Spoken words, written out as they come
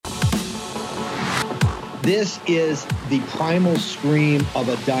This is the primal scream of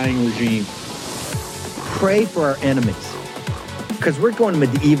a dying regime. Pray for our enemies, because we're going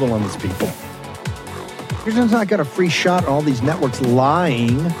medieval on these people. You're just not got a free shot on all these networks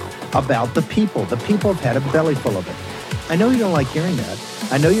lying about the people. The people have had a belly full of it. I know you don't like hearing that.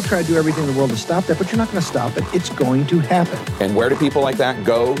 I know you try to do everything in the world to stop that, but you're not going to stop it. It's going to happen. And where do people like that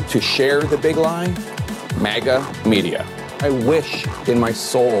go to share the big lie? MAGA media. I wish in my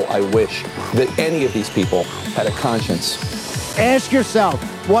soul, I wish that any of these people had a conscience. Ask yourself,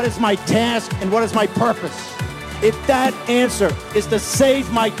 what is my task and what is my purpose? If that answer is to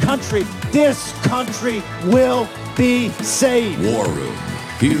save my country, this country will be saved. War Room.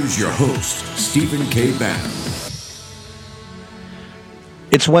 Here's your host, Stephen K. Bannon.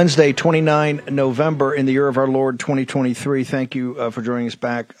 It's Wednesday, 29 November in the year of our Lord 2023. Thank you for joining us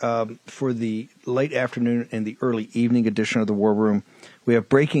back for the late afternoon and the early evening edition of the War Room. We have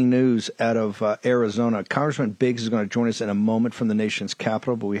breaking news out of Arizona. Congressman Biggs is going to join us in a moment from the nation's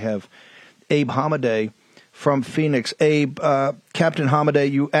capital, but we have Abe Hamadeh from Phoenix. Abe, Captain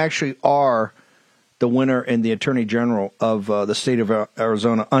Hamadeh, you actually are the winner and the Attorney General of the state of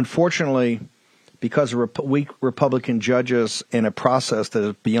Arizona. Unfortunately, because of weak Republican judges in a process that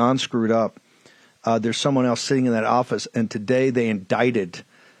is beyond screwed up, there's someone else sitting in that office, and today they indicted.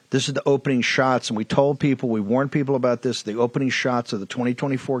 This is the opening shots, and we told people, we warned people about this, the opening shots of the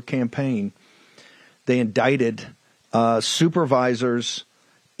 2024 campaign. They indicted supervisors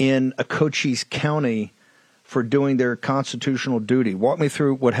in Cochise County for doing their constitutional duty. Walk me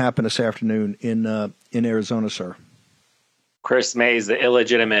through what happened this afternoon in Arizona, sir. Chris Mays, the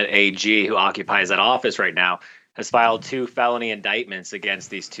illegitimate AG who occupies that office right now, has filed 2 felony indictments against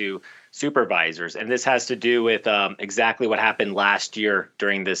these 2 supervisors. And this has to do with exactly what happened last year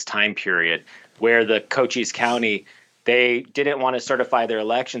during this time period, where the Cochise County, they didn't want to certify their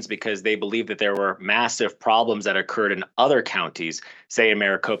elections because they believed that there were massive problems that occurred in other counties, say in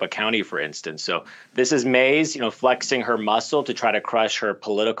Maricopa County, for instance. So this is Mays, flexing her muscle to try to crush her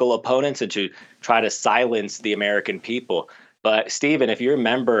political opponents and to try to silence the American people. But, Stephen, if you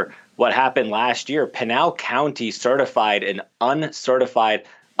remember what happened last year, Pinal County certified an uncertified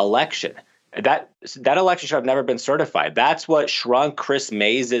election. That election should have never been certified. That's what shrunk Chris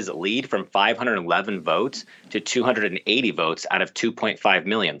Mays' lead from 511 votes to 280 votes out of 2.5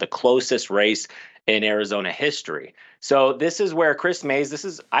 million, the closest race in Arizona history. So this is where Chris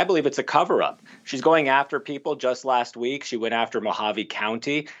Mays, I believe it's a cover-up. She's going after people. Just last week, she went after Mojave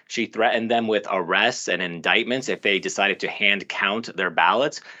County. She threatened them with arrests and indictments if they decided to hand count their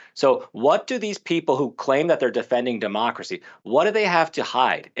ballots. So what do these people who claim that they're defending democracy, what do they have to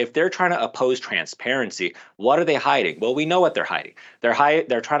hide? If they're trying to oppose transparency, what are they hiding? Well, we know what they're hiding.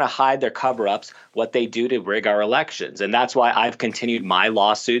 They're trying to hide their cover-ups, what they do to rig our elections. And that's why I've continued my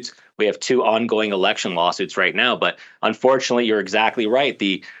lawsuits. We have 2 ongoing election lawsuits right now. But unfortunately, you're exactly right.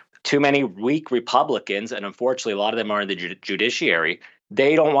 The too many weak Republicans, and unfortunately, a lot of them are in the judiciary,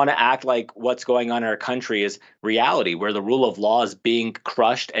 they don't want to act like what's going on in our country is reality, where the rule of law is being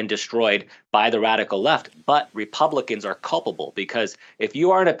crushed and destroyed by the radical left. But Republicans are culpable because if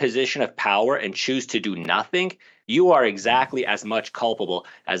you are in a position of power and choose to do nothing, you are exactly as much culpable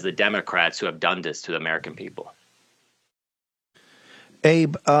as the Democrats who have done this to the American people.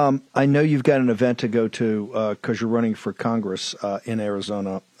 Abe, I know you've got an event to go to because you're running for Congress in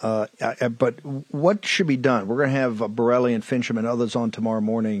Arizona. But what should be done? We're going to have Borelli and Fincham and others on tomorrow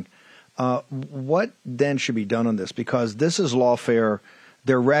morning. What then should be done on this? Because this is lawfare.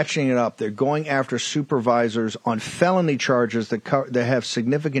 They're ratcheting it up. They're going after supervisors on felony charges that have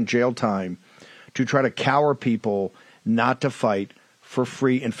significant jail time to try to cower people not to fight for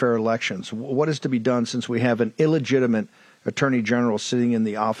free and fair elections. What is to be done since we have an illegitimate Attorney General sitting in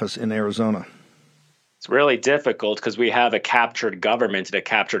the office in Arizona? It's really difficult because we have a captured government and a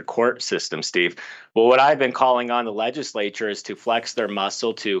captured court system, Steve. Well, what I've been calling on the legislature is to flex their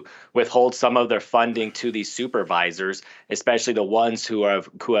muscle, to withhold some of their funding to these supervisors, especially the ones who have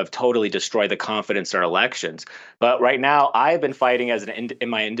totally destroyed the confidence in our elections. But right now, I've been fighting in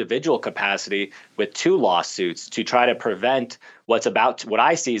my individual capacity with 2 lawsuits to try to prevent what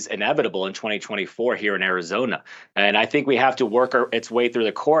I see is inevitable in 2024 here in Arizona. And I think we have to work its way through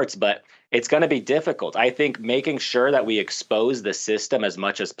the courts, but it's going to be difficult. I think making sure that we expose the system as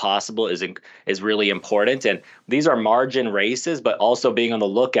much as possible is really important. And these are margin races, but also being on the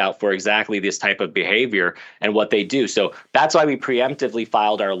lookout for exactly this type of behavior and what they do. So that's why we preemptively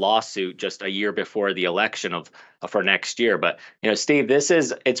filed our lawsuit just a year before the election for next year. But, Steve,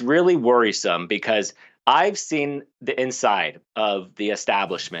 it's really worrisome because I've seen the inside of the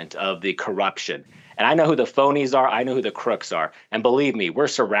establishment, of the corruption. And I know who the phonies are. I know who the crooks are. And believe me, we're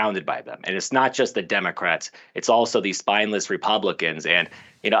surrounded by them. And it's not just the Democrats. It's also these spineless Republicans. And,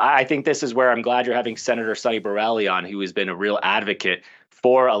 I think this is where I'm glad you're having Senator Sonny Borrelli on, who has been a real advocate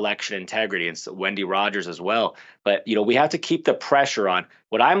for election integrity, and Wendy Rogers as well. But, we have to keep the pressure on.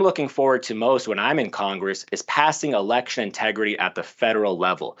 What I'm looking forward to most when I'm in Congress is passing election integrity at the federal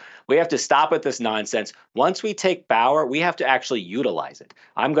level. We have to stop with this nonsense. Once we take power, we have to actually utilize it.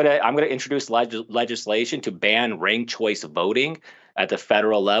 I'm gonna introduce legislation to ban ranked choice voting at the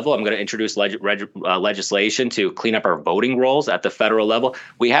federal level. I'm going to introduce legislation to clean up our voting rolls at the federal level.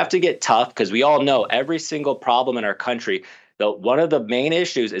 We have to get tough because we all know every single problem in our country. One of the main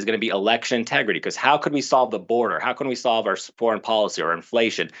issues is going to be election integrity, because how could we solve the border? How can we solve our foreign policy or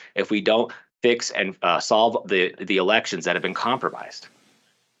inflation if we don't fix and solve the elections that have been compromised?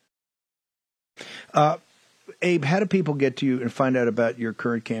 Abe, how do people get to you and find out about your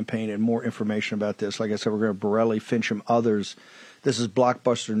current campaign and more information about this? Like I said, we're going to Borrelli, Fincham, others. This is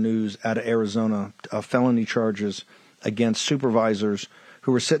blockbuster news out of Arizona, felony charges against supervisors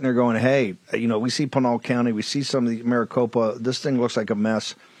who were sitting there going, hey, we see Pinal County, we see some of the Maricopa, this thing looks like a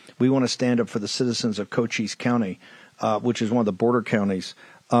mess. We want to stand up for the citizens of Cochise County, which is one of the border counties.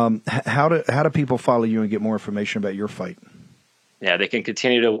 How do people follow you and get more information about your fight? Yeah, they can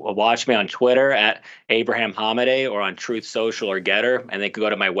continue to watch me on Twitter at Abraham Hamadeh or on Truth Social or Getter. And they can go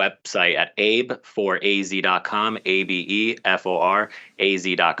to my website at abeforaz.com,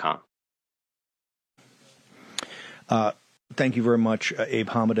 ABEFORAZ.com. Thank you very much, Abe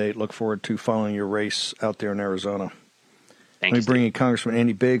Hamadeh. Look forward to following your race out there in Arizona. Thank Let me bring in Congressman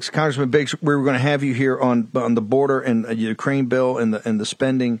Andy Biggs. Congressman Biggs, we were going to have you here on the border and the Ukraine bill and the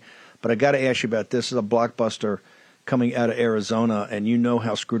spending, but I got to ask you about this. This is a blockbuster coming out of Arizona, and you know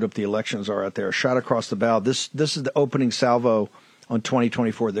how screwed up the elections are out there. A shot across the bow. This is the opening salvo on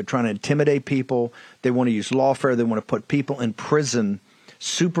 2024. They're trying to intimidate people. They want to use lawfare. They want to put people in prison,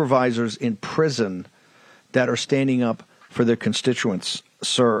 supervisors in prison that are standing up for their constituents.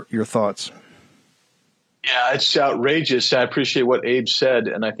 Sir, your thoughts? Yeah, it's outrageous. I appreciate what Abe said,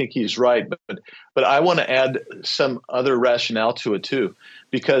 and I think he's right. But I want to add some other rationale to it too,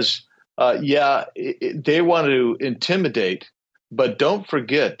 because they want to intimidate, but don't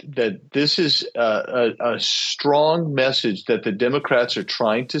forget that this is a strong message that the Democrats are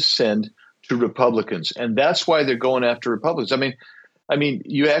trying to send to Republicans, and that's why they're going after Republicans. I mean,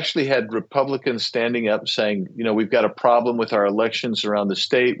 you actually had Republicans standing up saying, we've got a problem with our elections around the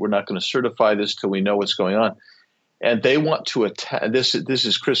state. We're not going to certify this till we know what's going on. And they want to attack. This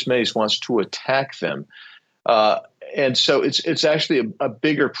is Chris Mays wants to attack them. And so it's actually a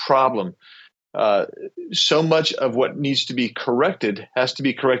bigger problem. So much of what needs to be corrected has to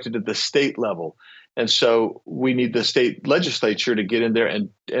be corrected at the state level. And so we need the state legislature to get in there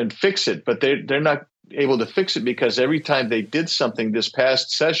and fix it. But they're not able to fix it because every time they did something this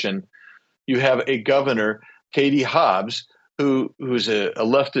past session, you have a governor, Katie Hobbs, who's a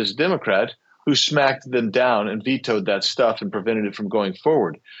leftist Democrat, who smacked them down and vetoed that stuff and prevented it from going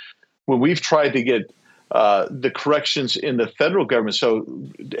forward. When we've tried to get the corrections in the federal government, so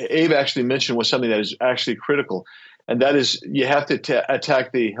Abe actually mentioned was something that is actually critical, and that is you have to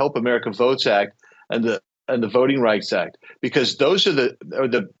attack the Help America Votes Act and the Voting Rights Act, because those are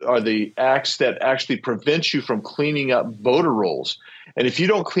the acts that actually prevent you from cleaning up voter rolls. And if you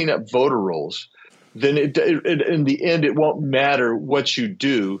don't clean up voter rolls, then in the end it won't matter what you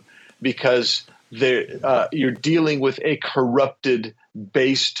do, because you're dealing with a corrupted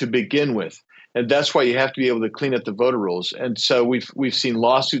base to begin with, and that's why you have to be able to clean up the voter rolls. And so we've seen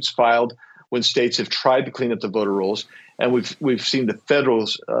lawsuits filed when states have tried to clean up the voter rolls. And we've seen the federal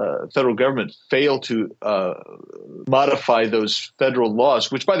government fail to modify those federal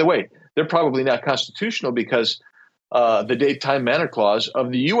laws, which, by the way, they're probably not constitutional because the daytime manner clause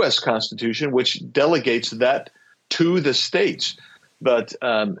of the U.S. Constitution, which delegates that to the states. But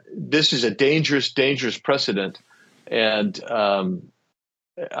this is a dangerous, dangerous precedent. And I'm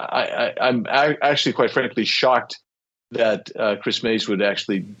actually, quite frankly, shocked that Chris Mays would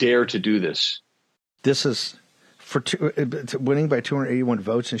actually dare to do this. This is winning by 281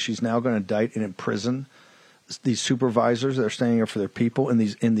 votes, and she's now going to indict and imprison these supervisors that are standing up for their people in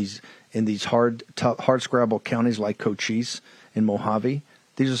these hard scrabble counties like Cochise and Mojave.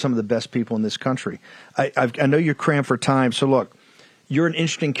 These are some of the best people in this country. I know you're cramped for time, so look, you're an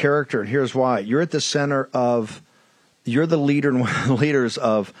interesting character, and here's why. You're at the center of, you're the leader and one of the leaders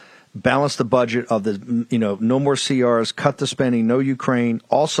of balance the budget of the, no more CRs, cut the spending, no Ukraine.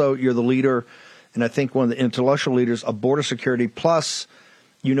 Also, you're the leader, and I think one of the intellectual leaders of border security, plus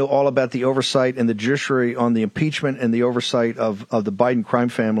you know all about the oversight and the judiciary on the impeachment and the oversight of the Biden crime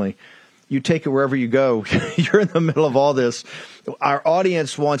family. you take it wherever you go. You're in the middle of all this. Our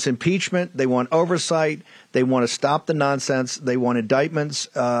audience wants impeachment. They want oversight. They want to stop the nonsense. They want indictments,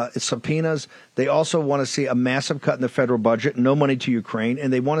 subpoenas. They also want to see a massive cut in the federal budget, no money to Ukraine,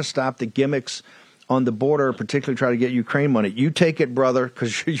 and they want to stop the gimmicks on the border, particularly try to get Ukraine money. You take it, brother,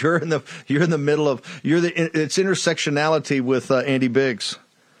 because you're in the middle of it's intersectionality with Andy Biggs.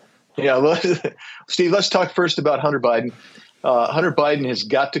 Yeah, Steve, let's talk first about Hunter Biden. Hunter Biden has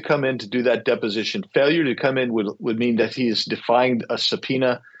got to come in to do that deposition. Failure to come in would mean that he is defying a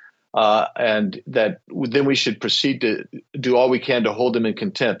subpoena, and that then we should proceed to do all we can to hold him in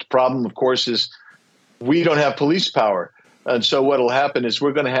contempt. Problem, of course, is we don't have police power. And so what will happen is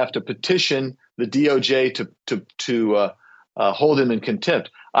we're going to have to petition the DOJ to hold him in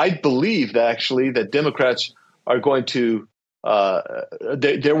contempt. I believe that actually that Democrats are going to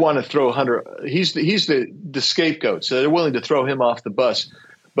they want to throw Hunter. He's the scapegoat, so they're willing to throw him off the bus.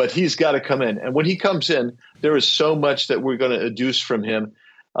 But he's got to come in, and when he comes in, there is so much that we're going to adduce from him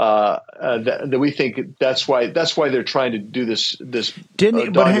that we think that's why they're trying to do this.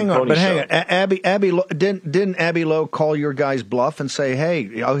 Hang on. Abby, didn't Abby Lowe call your guy's bluff and say, "Hey,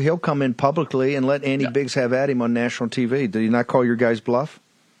 he'll come in publicly and let Andy Biggs have at him on national TV"? Did he not call your guy's bluff?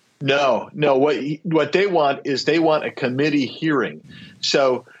 No. What they want is a committee hearing.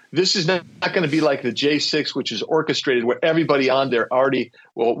 So this is not going to be like the J6, which is orchestrated, where everybody on there already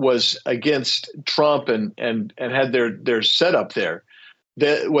was against Trump and had their setup there.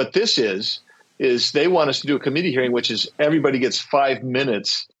 What this is they want us to do a committee hearing, which is everybody gets 5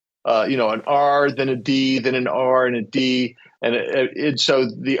 minutes, an R, then a D, then an R and a D. And so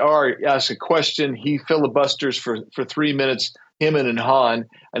the R asks a question. He filibusters for 3 minutes, him and Han,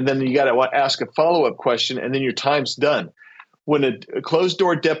 and then you got to ask a follow-up question, and then your time's done. When a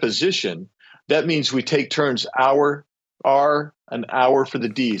closed-door deposition, that means we take turns, hour, R, an hour for the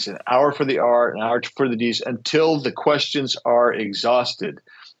Ds, an hour for the R, an hour for the Ds, until the questions are exhausted.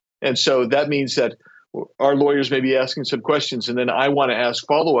 And so that means that our lawyers may be asking some questions, and then I want to ask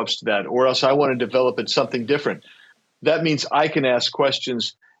follow-ups to that, or else I want to develop it something different. That means I can ask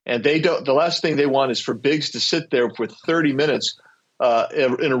questions, and they don't. The last thing they want is for Biggs to sit there for 30 minutes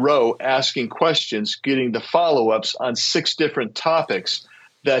in a row asking questions, getting the follow-ups on 6 different topics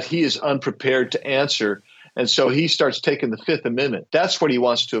that he is unprepared to answer. And so he starts taking the Fifth Amendment. That's what he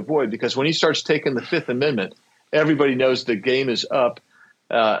wants to avoid, because when he starts taking the Fifth Amendment, everybody knows the game is up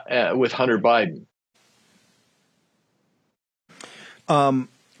with Hunter Biden. When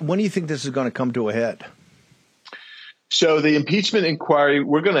do you think this is going to come to a head? So the impeachment inquiry,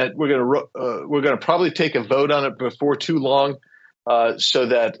 we're gonna probably take a vote on it before too long, so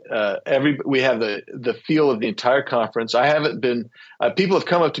that we have the feel of the entire conference. I haven't been people have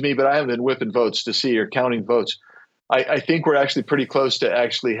come up to me, but I haven't been whipping votes to see or counting votes. I think we're actually pretty close to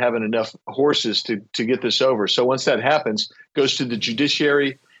actually having enough horses to get this over. So once that happens, it goes to the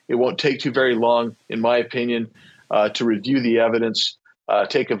judiciary. It won't take too very long, in my opinion, to review the evidence,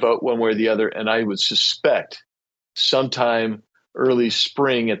 take a vote one way or the other, and I would suspect sometime early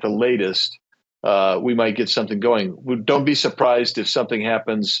spring at the latest, we might get something going. Don't be surprised if something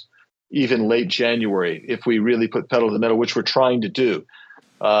happens even late January, if we really put pedal to the metal, which we're trying to do.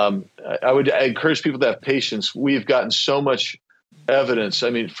 I encourage people to have patience. We've gotten so much evidence. I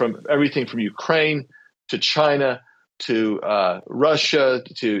mean, from everything from Ukraine to China to Russia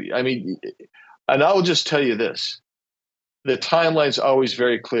and I will just tell you this. The timeline's always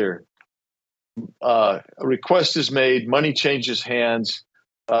very clear. A request is made, money changes hands,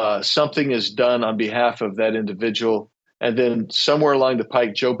 something is done on behalf of that individual, and then somewhere along the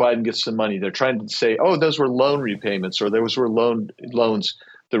pike, Joe Biden gets some money. They're trying to say, oh, those were loan repayments, or those were loans.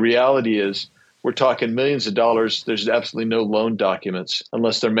 The reality is we're talking millions of dollars. There's absolutely no loan documents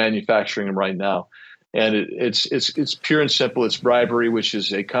unless they're manufacturing them right now. And it's pure and simple. It's bribery, which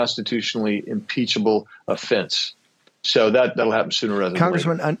is a constitutionally impeachable offense. So that'll happen sooner rather than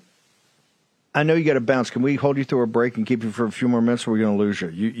Congressman, later. I know you got to bounce. Can we hold you through a break and keep you for a few more minutes, or we're going to lose you?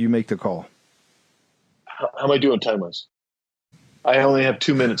 You make the call. How am I doing time-wise? I only have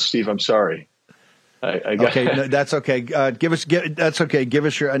 2 minutes, Steve. I'm sorry. Okay, no, that's okay. That's okay. Give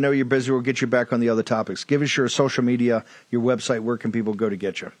us your. I know you're busy. We'll get you back on the other topics. Give us your social media, your website. Where can people go to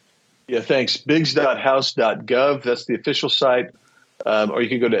get you? Yeah, thanks. Biggs.house.gov. That's the official site. Or you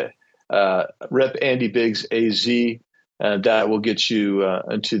can go to Rep. Andy Biggs AZ. That will get you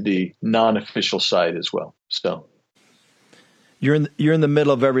into the non-official site as well. So you're in the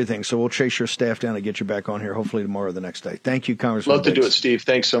middle of everything, so we'll chase your staff down and get you back on here hopefully tomorrow or the next day. Thank you, Congressman. Love to do it, Steve.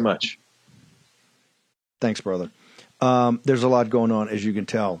 Thanks so much. Thanks, brother. There's a lot going on, as you can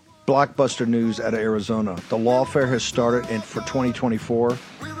tell. Blockbuster news out of Arizona. The lawfare has started for 2024.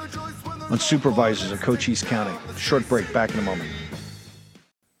 on supervisors in Cochise County. Short break, back in a moment.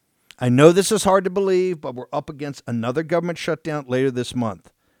 I know this is hard to believe, but we're up against another government shutdown later this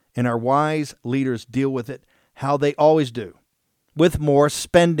month, and our wise leaders deal with it how they always do, with more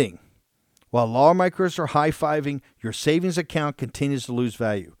spending. While lawmakers are high-fiving, your savings account continues to lose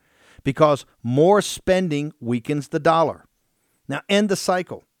value because more spending weakens the dollar. Now end the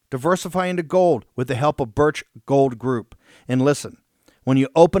cycle. Diversify into gold with the help of Birch Gold Group. And listen, when you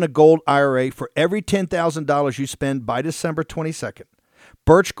open a gold IRA, for every $10,000 you spend by December 22nd,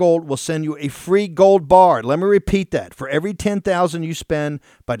 Birch Gold will send you a free gold bar. Let me repeat that. For every $10,000 you spend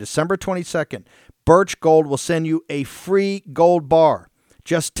by December 22nd, Birch Gold will send you a free gold bar.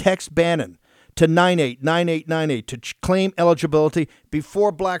 Just text Bannon to 989898 to claim eligibility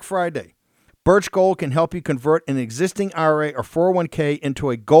before Black Friday. Birch Gold can help you convert an existing IRA or 401k into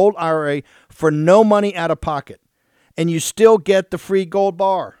a gold IRA for no money out of pocket, and you still get the free gold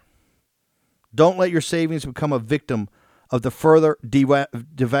bar. Don't let your savings become a victim of the further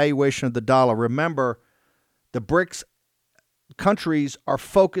devaluation of the dollar. Remember, the BRICS countries are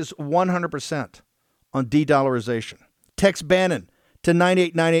focused 100% on de-dollarization. Text Bannon to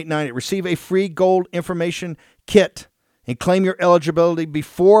 989898. Receive a free gold information kit and claim your eligibility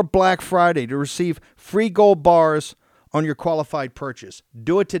before Black Friday to receive free gold bars on your qualified purchase.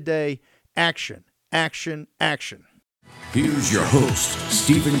 Do it today. Action, action, action. Here's your host,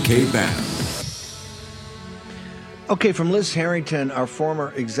 Stephen K. Bannon. Okay, from Liz Harrington, our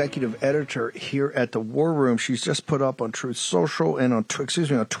former executive editor here at the War Room. She's just put up on Truth Social and on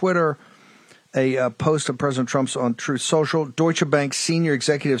Twitter a post of President Trump's on Truth Social. Deutsche Bank senior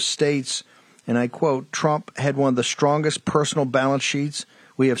executive states, and I quote, "Trump had one of the strongest personal balance sheets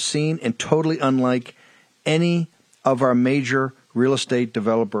we have seen and totally unlike any of our major real estate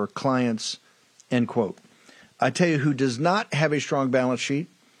developer clients," end quote. I tell you who does not have a strong balance sheet,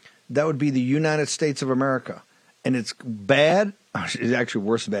 that would be the United States of America. And it's bad. It's actually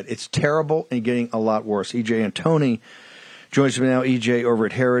worse than bad. It's terrible and getting a lot worse. E.J. Antoni joins me now. E.J. over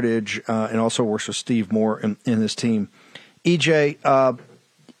at Heritage and also works with Steve Moore in this team. E.J.,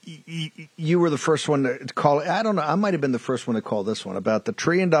 you were the first one to call it. I don't know. I might have been the first one to call this one about the $1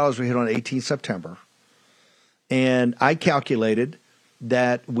 trillion we hit on 18 September. And I calculated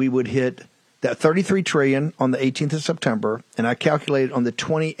that we would hit that $33 trillion on the 18th of September. And I calculated on the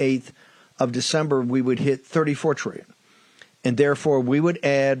 28th of December, we would hit $34 trillion. And therefore, we would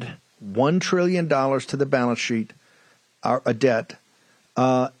add $1 trillion to the balance sheet, a debt,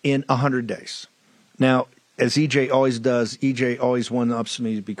 in 100 days. Now, as EJ always does, EJ always one-ups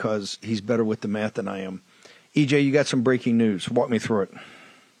me because he's better with the math than I am. EJ, you got some breaking news. Walk me through it.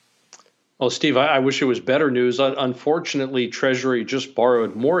 Well, Steve, I wish it was better news. Unfortunately, Treasury just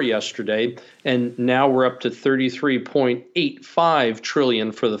borrowed more yesterday, and now we're up to $33.85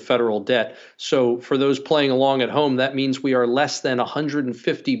 trillion for the federal debt. So for those playing along at home, that means we are less than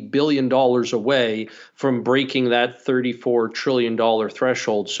 $150 billion away from breaking that $34 trillion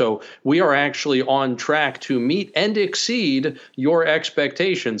threshold. So we are actually on track to meet and exceed your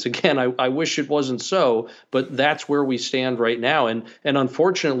expectations. Again, I wish it wasn't so, but that's where we stand right now. And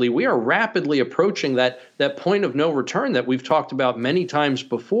unfortunately, we are rapidly approaching that point of no return that we've talked about many times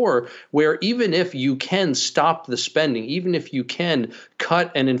before, where even if you can stop the spending, even if you can cut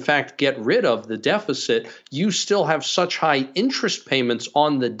and in fact get rid of the deficit, you still have such high interest payments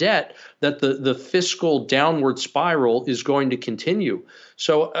on the debt that the fiscal downward spiral is going to continue.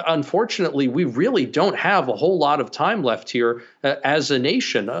 So unfortunately, we really don't have a whole lot of time left here as a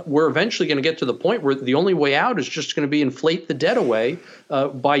nation. We're eventually going to get to the point where the only way out is just going to be inflate the debt away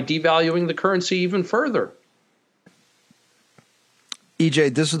by devaluing the currency even further.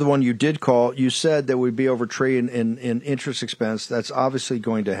 EJ, this is the one you did call. You said that we'd be over $1 trillion in interest expense. That's obviously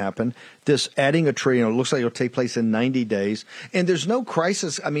going to happen. This adding $1 trillion, it looks like it'll take place in 90 days. And there's no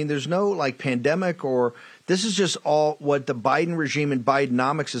crisis. I mean, there's no like pandemic or this is just all what the Biden regime and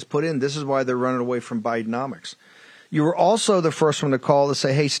Bidenomics has put in. This is why they're running away from Bidenomics. You were also the first one to call to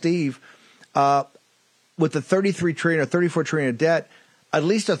say, hey, Steve, with the $33 trillion or $34 trillion of debt, at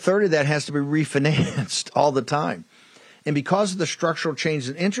least a third of that has to be refinanced all the time. And because of the structural change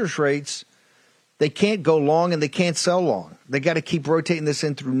in interest rates, they can't go long and they can't sell long. They got to keep rotating this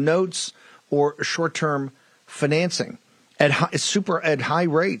in through notes or short-term financing at high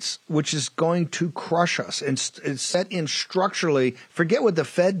rates, which is going to crush us. And it's set in structurally. Forget what the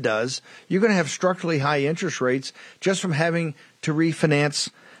Fed does. You're going to have structurally high interest rates just from having to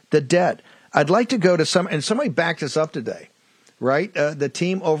refinance the debt. I'd like to go to somebody backed us up today, right? The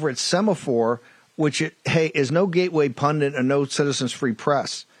team over at Semaphore, which is no Gateway Pundit and no Citizens Free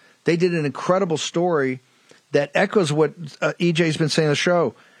Press. They did an incredible story that echoes what EJ's been saying on the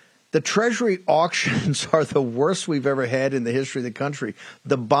show. The Treasury auctions are the worst we've ever had in the history of the country.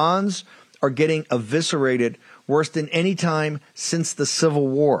 The bonds are getting eviscerated worse than any time since the Civil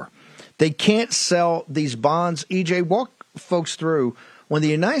War. They can't sell these bonds. EJ, walk folks through. When the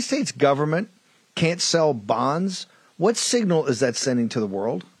United States government can't sell bonds, what signal is that sending to the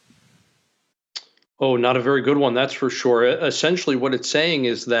world? Oh, not a very good one, that's for sure. Essentially, what it's saying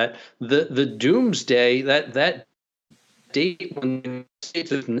is that the doomsday, that date when the United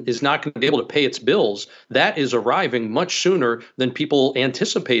States is not going to be able to pay its bills, that is arriving much sooner than people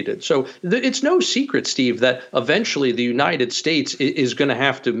anticipated. So it's no secret, Steve, that eventually the United States is going to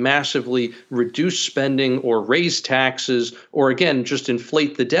have to massively reduce spending or raise taxes or, again, just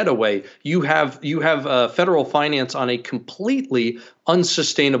inflate the debt away. You have federal finance on a completely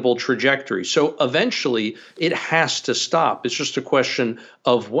unsustainable trajectory. So eventually it has to stop. It's just a question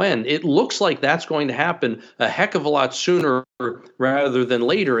of when. It looks like that's going to happen a heck of a lot sooner rather than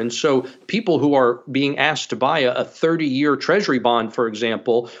later. And so people who are being asked to buy a 30-year Treasury bond, for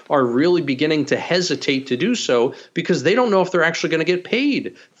example, are really beginning to hesitate to do so because they don't know if they're actually going to get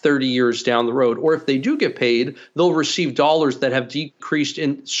paid 30 years down the road. Or if they do get paid, they'll receive dollars that have decreased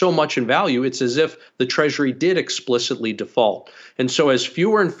in so much in value. It's as if the Treasury did explicitly default. And so as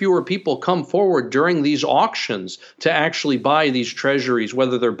fewer and fewer people come forward during these auctions to actually buy these treasuries,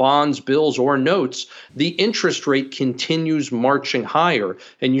 whether they're bonds, bills, or notes, the interest rate continues marching higher.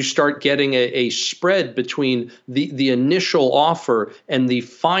 And you start getting a spread between the initial offer and the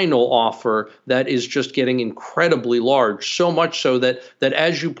final offer that is just getting incredibly large. So much so that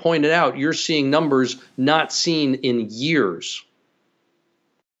as you pointed out, you're seeing numbers not seen in years.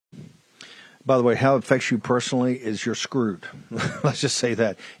 By the way, how it affects you personally is you're screwed. Let's just say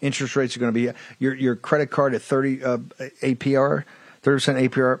that. Interest rates are going to be your credit card at 30 APR, 30%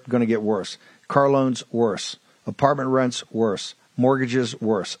 APR, going to get worse. Car loans, worse. Apartment rents, worse. Mortgages,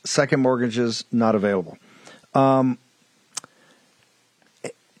 worse. Second mortgages, not available.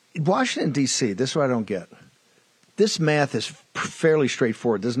 Washington, D.C., this is what I don't get. This math is fairly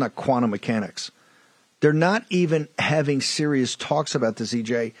straightforward. This is not quantum mechanics. They're not even having serious talks about this,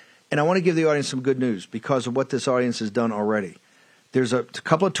 EJ. And I want to give the audience some good news because of what this audience has done already. There's a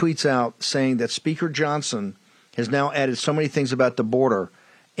couple of tweets out saying that Speaker Johnson has now added so many things about the border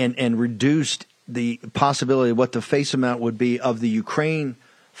and reduced the possibility of what the face amount would be of the Ukraine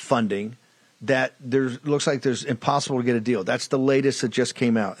funding that looks like there's impossible to get a deal. That's the latest that just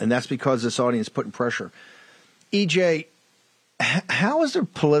came out, and that's because this audience putting pressure. EJ, how is the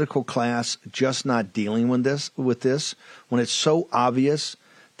political class just not dealing with this when it's so obvious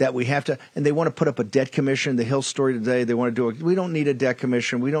that we have to, and they want to put up a debt commission. The Hill story today, they want to do it. We don't need a debt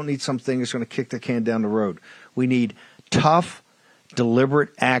commission. We don't need something that's going to kick the can down the road. We need tough, deliberate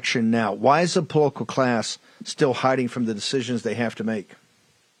action now. Why is the political class still hiding from the decisions they have to make?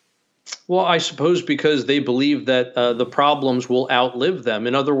 Well, I suppose because they believe that the problems will outlive them.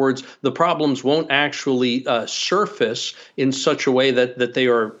 In other words, the problems won't actually surface in such a way that they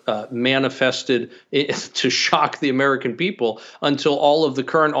are manifested to shock the American people until all of the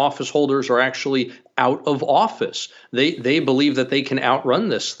current office holders are actually out of office. They believe that they can outrun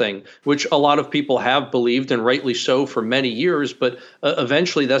this thing, which a lot of people have believed, and rightly so, for many years. But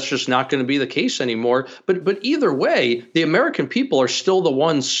eventually, that's just not going to be the case anymore. But either way, the American people are still the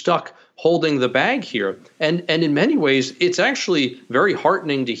ones stuck holding the bag here. And in many ways, it's actually very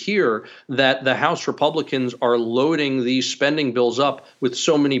heartening to hear that the House Republicans are loading these spending bills up with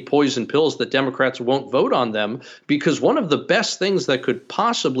so many poison pills that Democrats won't vote on them, because one of the best things that could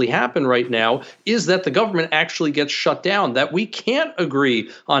possibly happen right now is that the government actually gets shut down, that we can't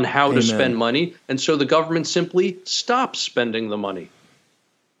agree on how to spend money, and so the government simply stops spending the money.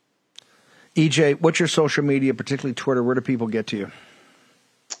 EJ, what's your social media, particularly Twitter? Where do people get to you?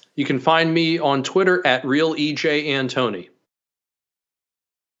 You can find me on Twitter at RealEJAntoni.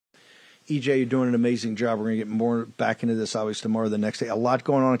 EJ, you're doing an amazing job. We're going to get more back into this, obviously, tomorrow or the next day. A lot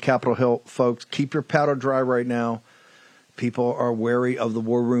going on Capitol Hill, folks. Keep your powder dry right now. People are wary of the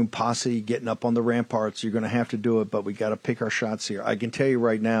War Room posse getting up on the ramparts. You're going to have to do it, but we got to pick our shots here. I can tell you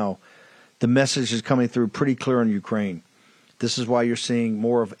right now, the message is coming through pretty clear on Ukraine. This is why you're seeing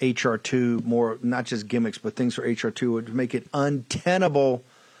more of HR2, more not just gimmicks, but things for HR2 would make it untenable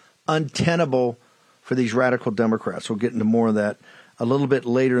for these radical Democrats. We'll get into more of that a little bit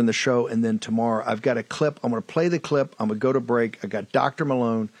later in the show, and then tomorrow I've got a clip. I'm going to play the clip. I'm going to go to break. I got Dr.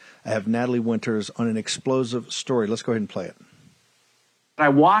 Malone. I have Natalie Winters on an explosive story. Let's go ahead and play it. I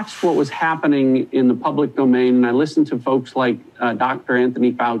watched what was happening in the public domain, and I listened to folks like Dr.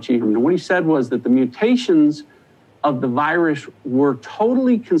 Anthony Fauci. And what he said was that the mutations of the virus were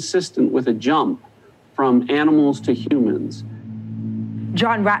totally consistent with a jump from animals to humans.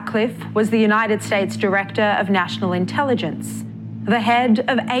 John Ratcliffe was the United States Director of National Intelligence, the head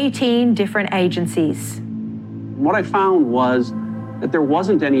of 18 different agencies. What I found was that there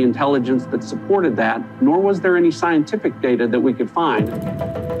wasn't any intelligence that supported that, nor was there any scientific data that we could find.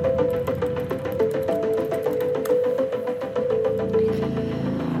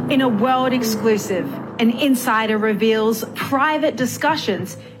 In a world exclusive, an insider reveals private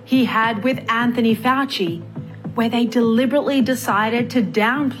discussions he had with Anthony Fauci, where they deliberately decided to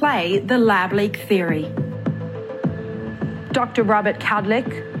downplay the lab leak theory. Dr. Robert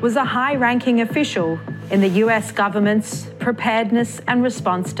Kadlec was a high-ranking official in the US government's Preparedness and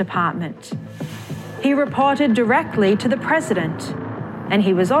Response Department. He reported directly to the president, and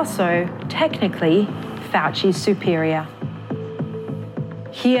he was also technically Fauci's superior.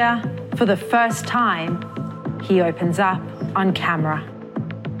 Here, for the first time, he opens up on camera.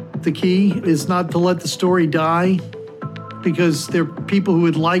 The key is not to let the story die, because there are people who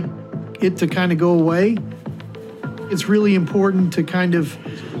would like it to kind of go away. It's really important to kind of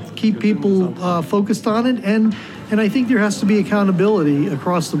keep people focused on it, and I think there has to be accountability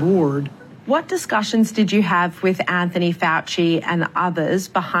across the board. What discussions did you have with Anthony Fauci and others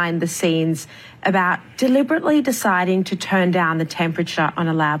behind the scenes about deliberately deciding to turn down the temperature on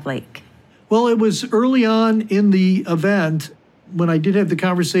a lab leak? Well, it was early on in the event when I did have the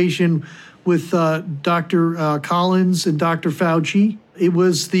conversation with Dr. Collins and Dr. Fauci. It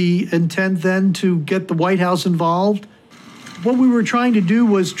was the intent then to get the White House involved. What we were trying to do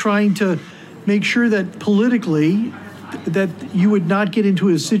was trying to make sure that politically that you would not get into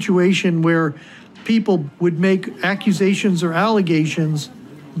a situation where people would make accusations or allegations.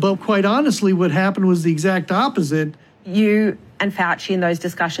 But quite honestly, what happened was the exact opposite. You and Fauci in those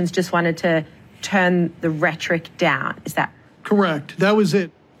discussions just wanted to turn the rhetoric down. Is that correct? That was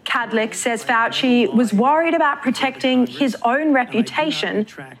it. Kadlec says Fauci was worried about protecting his own reputation,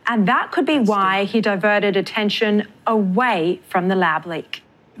 and that could be why he diverted attention away from the lab leak.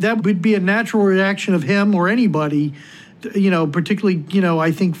 That would be a natural reaction of him or anybody, particularly,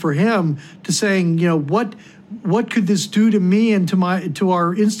 I think for him, to saying, what could this do to me and to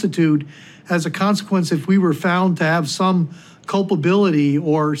our institute as a consequence if we were found to have some culpability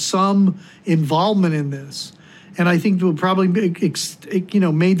or some involvement in this? And I think what probably,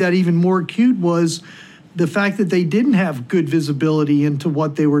 made that even more acute was the fact that they didn't have good visibility into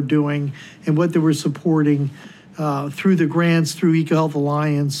what they were doing and what they were supporting through the grants, through EcoHealth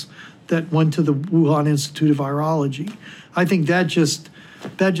Alliance that went to the Wuhan Institute of Virology. I think that just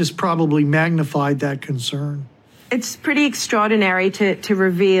probably magnified that concern. It's pretty extraordinary to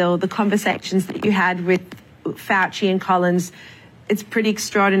reveal the conversations that you had with Fauci and Collins. It's pretty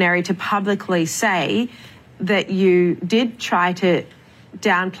extraordinary to publicly say that you did try to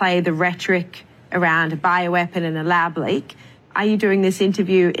downplay the rhetoric around a bioweapon and a lab leak. Are you doing this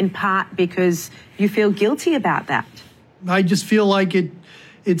interview in part because you feel guilty about that? I just feel like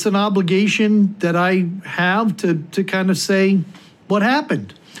it's an obligation that I have to kind of say what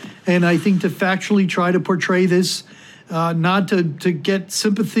happened. And I think to factually try to portray this, not to get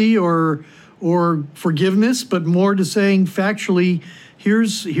sympathy or forgiveness, but more to saying factually,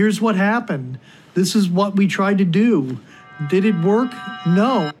 here's what happened. This is what we tried to do. Did it work?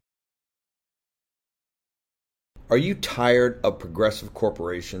 No. Are you tired of progressive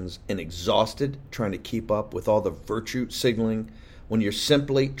corporations and exhausted trying to keep up with all the virtue signaling when you're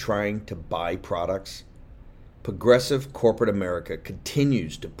simply trying to buy products? Progressive corporate America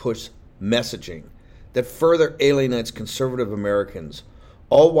continues to push messaging that further alienates conservative Americans,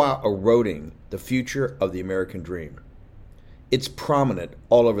 all while eroding the future of the American dream. It's prominent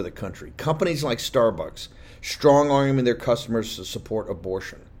all over the country. Companies like Starbucks strong-arming their customers to support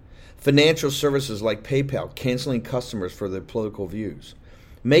abortion. Financial services like PayPal canceling customers for their political views.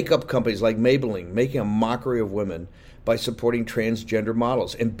 Makeup companies like Maybelline making a mockery of women by supporting transgender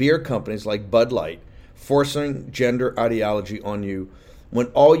models. And beer companies like Bud Light forcing gender ideology on you when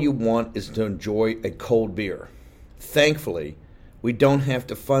all you want is to enjoy a cold beer. Thankfully, we don't have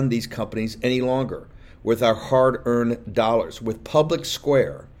to fund these companies any longer with our hard-earned dollars. With Public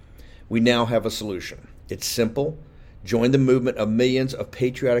Square, we now have a solution. It's simple. Join the movement of millions of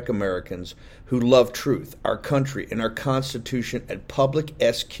patriotic Americans who love truth, our country, and our Constitution at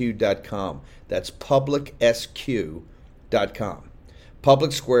publicsq.com. That's publicsq.com.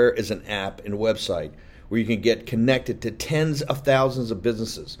 Public Square is an app and website where you can get connected to tens of thousands of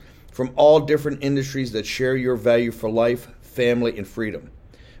businesses from all different industries that share your value for life, family, and freedom.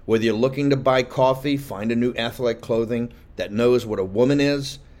 Whether you're looking to buy coffee, find a new athletic clothing that knows what a woman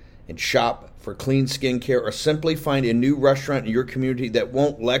is, and shop for clean skincare, or simply find a new restaurant in your community that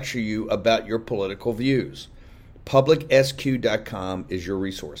won't lecture you about your political views. PublicSQ.com is your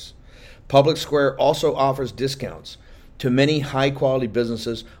resource. Public Square also offers discounts to many high-quality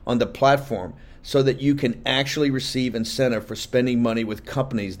businesses on the platform so that you can actually receive incentive for spending money with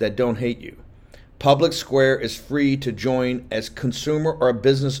companies that don't hate you. Public Square is free to join as consumer or a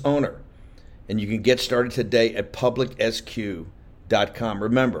business owner, and you can get started today at PublicSQ.com.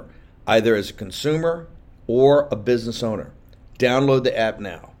 Remember, either as a consumer or a business owner. Download the app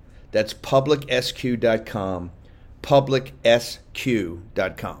now. That's PublicSQ.com,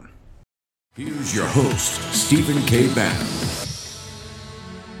 PublicSQ.com. Here's your host, Stephen K. Bannon.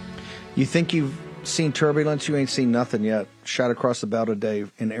 You think you've seen turbulence? You ain't seen nothing yet. Shot across the bow today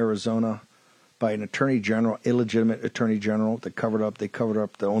in Arizona by an attorney general, illegitimate attorney general that they covered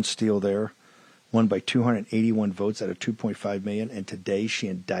up their own steal there. Won by 281 votes out of 2.5 million. And today she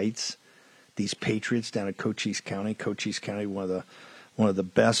indicts these patriots down in Cochise County. Cochise County, one of the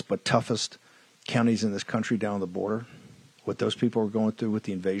best but toughest counties in this country down the border. What those people are going through with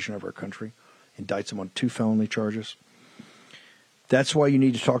the invasion of our country. Indicts them on 2 felony charges. That's why you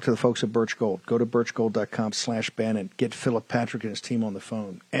need to talk to the folks at Birch Gold. Go to birchgold.com/Bannon. Get Philip Patrick and his team on the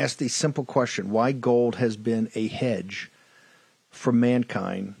phone. Ask the simple question, why gold has been a hedge for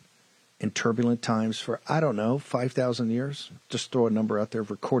mankind in turbulent times for, 5,000 years. Just throw a number out there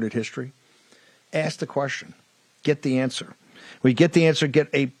of recorded history. Ask the question. Get the answer. When you get the answer, get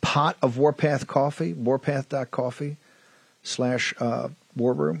a pot of Warpath coffee,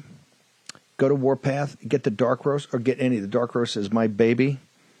 warpath.coffee/war room. Go to Warpath, get the dark roast, or get any. The dark roast is my baby.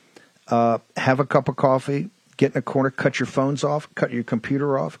 Have a cup of coffee, get in a corner, cut your phones off, cut your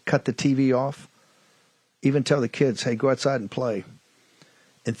computer off, cut the TV off. Even tell the kids, hey, go outside and play.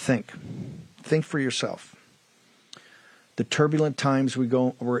 And think. Think for yourself. The turbulent times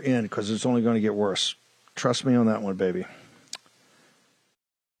we're in, because it's only going to get worse. Trust me on that one, baby.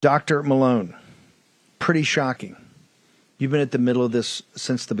 Dr. Malone, pretty shocking. You've been at the middle of this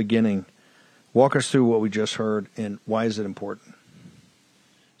since the beginning. Walk us through what we just heard and why is it important?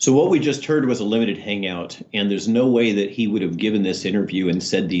 So what we just heard was a limited hangout, and there's no way that he would have given this interview and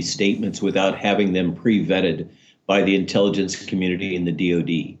said these statements without having them pre-vetted by the intelligence community and the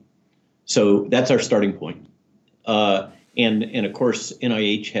DOD. So that's our starting point. And of course,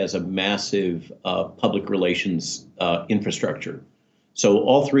 NIH has a massive public relations infrastructure. So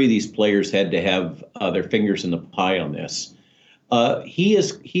all three of these players had to have their fingers in the pie on this. He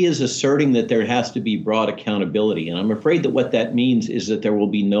is asserting that there has to be broad accountability, and I'm afraid that what that means is that there will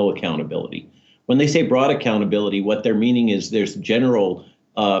be no accountability. When they say broad accountability, what they're meaning is there's general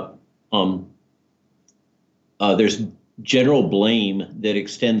blame that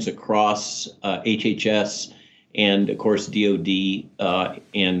extends across HHS and of course DOD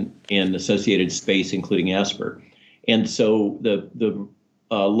and Associated Space, including ASPR. And so the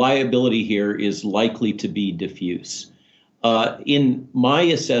liability here is likely to be diffuse. In my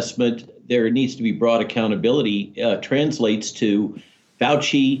assessment, there needs to be broad accountability, translates to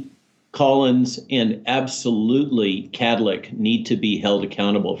Fauci, Collins, and absolutely Kadlec need to be held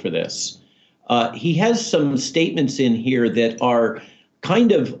accountable for this. He has some statements in here that are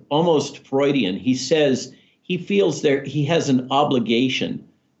kind of almost Freudian. He says he feels he has an obligation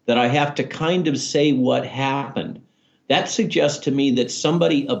that I have to kind of say what happened. That suggests to me that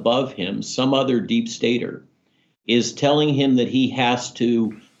somebody above him, some other deep stater, is telling him that he has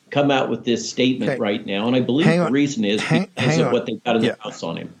to come out with this statement right now. And I believe the reason is because of what they've got in the house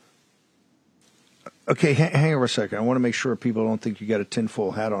on him. Okay, hang on a second. I want to make sure people don't think you got a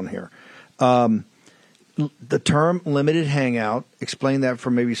tinfoil hat on here. The term limited hangout, explain that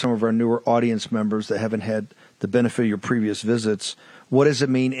for maybe some of our newer audience members that haven't had the benefit of your previous visits. What does it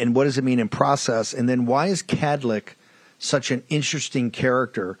mean, and what does it mean in process? And then why is Kadlec such an interesting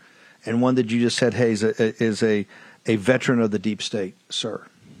character and one that you just said, hey, is a veteran of the deep state, sir?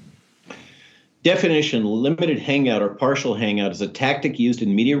 Definition: limited hangout or partial hangout is a tactic used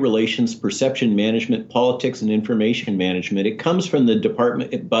in media relations, perception management, politics, and information management. It comes from the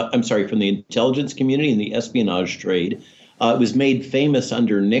from the intelligence community and the espionage trade. It was made famous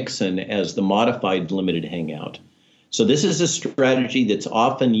under Nixon as the modified limited hangout. So this is a strategy that's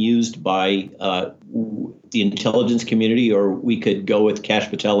often used by the intelligence community, or we could go with Kash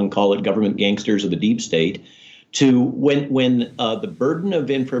Patel and call it government gangsters of the deep state, to when the burden of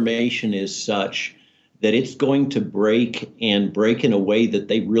information is such that it's going to break in a way that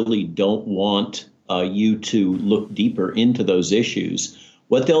they really don't want you to look deeper into those issues.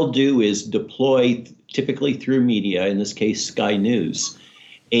 What they'll do is deploy, typically through media, in this case Sky News,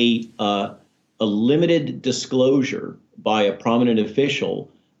 a limited disclosure by a prominent official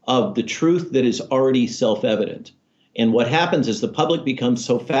of the truth that is already self-evident. And what happens is the public becomes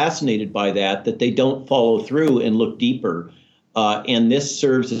so fascinated by that they don't follow through and look deeper. And this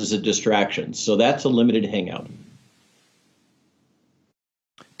serves as a distraction. So that's a limited hangout.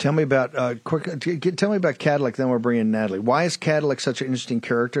 Tell me about tell me about Kadlec, then we'll bring in Natalie. Why is Kadlec such an interesting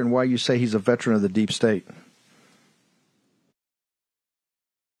character, and why you say he's a veteran of the deep state?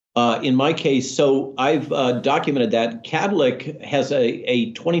 In my case, so I've documented that Kadlec has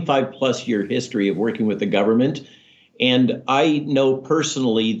a 25-plus year history of working with the government. And I know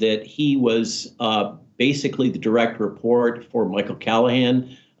personally that he was basically the direct report for Michael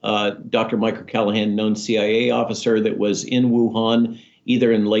Callahan, Dr. Michael Callahan, known CIA officer that was in Wuhan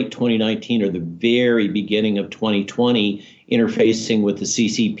either in late 2019 or the very beginning of 2020, interfacing with the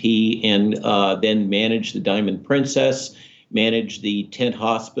CCP, and then managed the Diamond Princess, managed the tent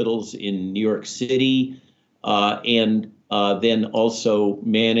hospitals in New York City, and then also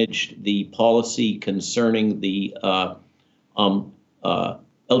managed the policy concerning the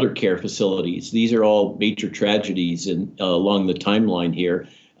elder care facilities. These are all major tragedies along the timeline here.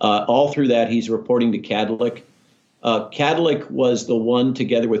 All through that, he's reporting to Kadlec. Kadlec was the one,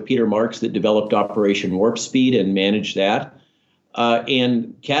 together with Peter Marks, that developed Operation Warp Speed and managed that.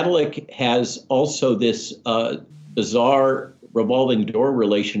 And Kadlec has also this bizarre revolving door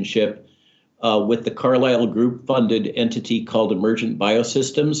relationship with the Carlyle Group-funded entity called Emergent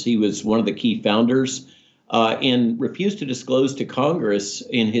Biosystems. He was one of the key founders and refused to disclose to Congress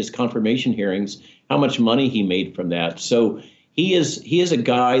in his confirmation hearings how much money he made from that. So he is a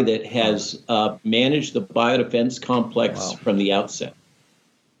guy that has managed the biodefense complex from the outset.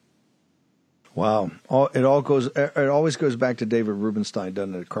 Wow. It always goes back to David Rubenstein,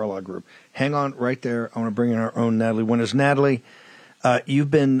 doesn't it, Carlyle Group. Hang on right there. I want to bring in our own Natalie Winters. Natalie,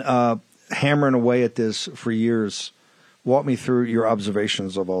 you've been hammering away at this for years. Walk me through your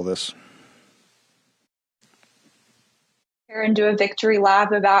observations of all this. And do a victory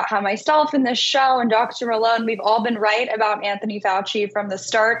lap about how myself and this show and Dr. Malone, we've all been right about Anthony Fauci from the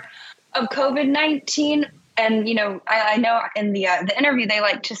start of COVID-19. And, you know, I know in the interview, they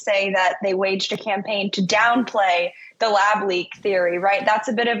like to say that they waged a campaign to downplay the lab leak theory, right? That's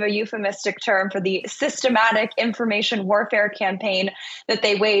a bit of a euphemistic term for the systematic information warfare campaign that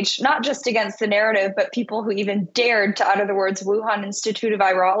they waged, not just against the narrative, but people who even dared to utter the words Wuhan Institute of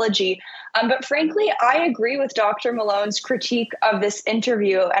Virology. But frankly, I agree with Dr. Malone's critique of this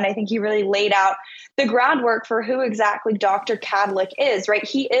interview. And I think he really laid out the groundwork for who exactly Dr. Kadlec is, right?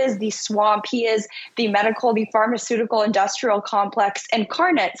 He is the swamp. He is the medical, the pharmaceutical industrial complex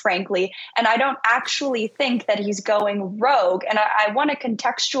incarnate, frankly. And I don't actually think that he's going rogue. And I want to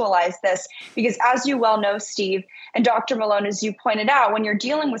contextualize this because, as you well know, Steve, and Dr. Malone, as you pointed out, when you're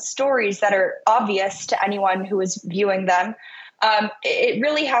dealing with stories that are obvious to anyone who is viewing them, it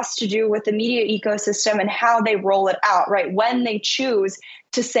really has to do with the media ecosystem and how they roll it out, right? When they choose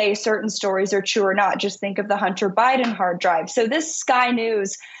to say certain stories are true or not. Just think of the Hunter Biden hard drive. So this Sky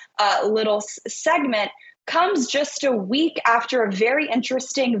News little segment comes just a week after a very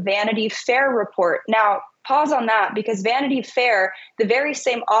interesting Vanity Fair report. Now, pause on that, because Vanity Fair, the very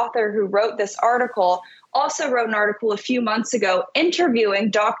same author who wrote this article, also wrote an article a few months ago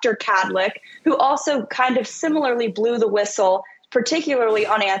interviewing Dr. Kadlec, who also kind of similarly blew the whistle, particularly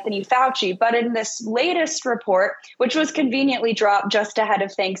on Anthony Fauci. But in this latest report, which was conveniently dropped just ahead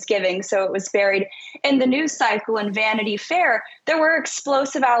of Thanksgiving, so it was buried in the news cycle in Vanity Fair, there were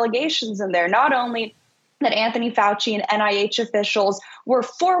explosive allegations in there, not only that Anthony Fauci and NIH officials were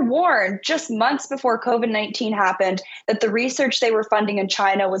forewarned just months before COVID-19 happened that the research they were funding in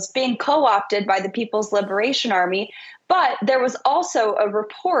China was being co-opted by the People's Liberation Army. But there was also a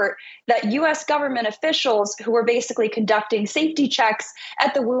report that U.S. government officials who were basically conducting safety checks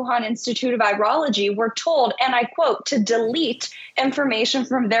at the Wuhan Institute of Virology were told, and I quote, to delete information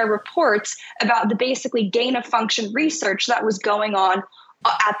from their reports about the basically gain-of-function research that was going on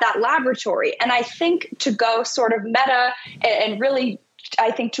at that laboratory. And I think to go sort of meta and really,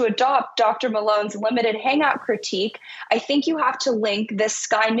 I think to adopt Dr. Malone's limited hangout critique, I think you have to link this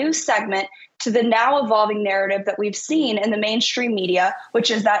Sky News segment to the now evolving narrative that we've seen in the mainstream media, which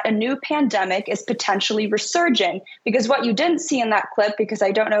is that a new pandemic is potentially resurging. Because what you didn't see in that clip, because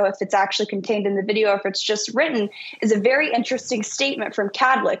I don't know if it's actually contained in the video or if it's just written, is a very interesting statement from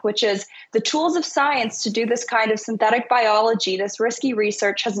Kadlec, which is the tools of science to do this kind of synthetic biology, this risky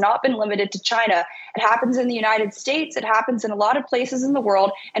research, has not been limited to China. It happens in the United States. It happens in a lot of places in the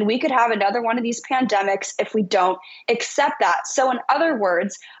world. And we could have another one of these pandemics if we don't accept that. So in other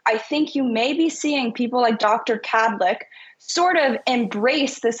words, I think you may be seeing people like Dr. Kadlec sort of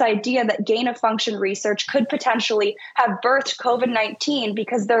embrace this idea that gain-of-function research could potentially have birthed COVID-19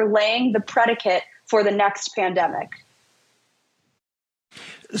 because they're laying the predicate for the next pandemic.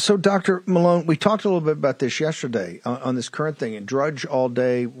 So, Dr. Malone, we talked a little bit about this yesterday on this current thing. And Drudge all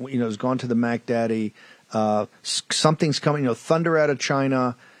day, has gone to the Mac Daddy. Something's coming, thunder out of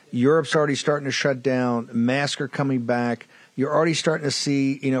China. Europe's already starting to shut down. Masks are coming back. You're already starting to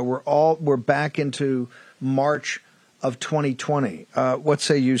see, we're back into March of 2020. What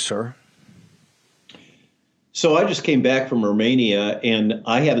say you, sir? So I just came back from Romania, and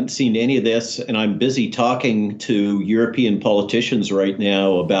I haven't seen any of this, and I'm busy talking to European politicians right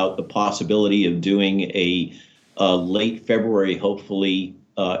now about the possibility of doing a late February, hopefully,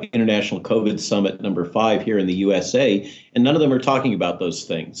 International COVID Summit number 5 here in the USA, and none of them are talking about those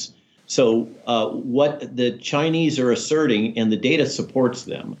things. So what the Chinese are asserting, and the data supports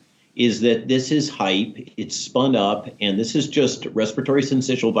them, is that this is hype, it's spun up, and this is just respiratory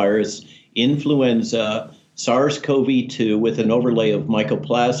syncytial virus, influenza, SARS-CoV-2 with an overlay of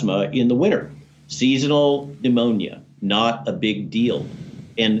mycoplasma in the winter. Seasonal pneumonia, not a big deal.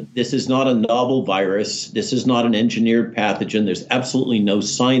 And this is not a novel virus. This is not an engineered pathogen. There's absolutely no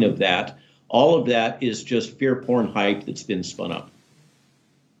sign of that. All of that is just fear porn hype that's been spun up.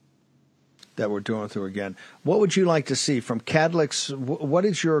 That we're going through again. What would you like to see from Cadlic's? What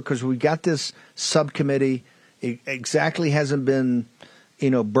is because we got this subcommittee. It exactly hasn't been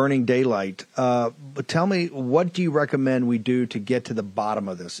burning daylight. But tell me, what do you recommend we do to get to the bottom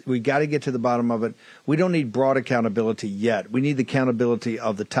of this? We got to get to the bottom of it. We don't need broad accountability yet. We need the accountability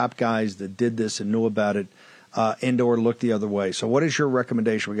of the top guys that did this and knew about it and or looked the other way. So what is your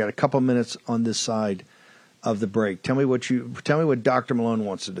recommendation? We got a couple minutes on this side of the break. Tell me what Dr. Malone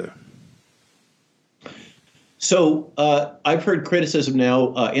wants to do. So I've heard criticism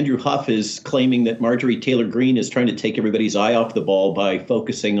now. Andrew Huff is claiming that Marjorie Taylor Greene is trying to take everybody's eye off the ball by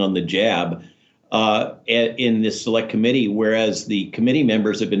focusing on the jab in this select committee, whereas the committee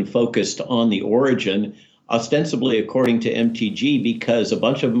members have been focused on the origin, ostensibly according to MTG, because a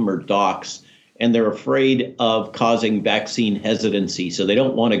bunch of them are docs and they're afraid of causing vaccine hesitancy. So they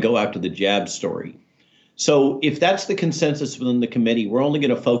don't want to go after the jab story. So if that's the consensus within the committee, we're only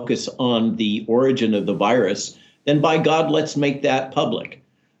going to focus on the origin of the virus, then by God, let's make that public.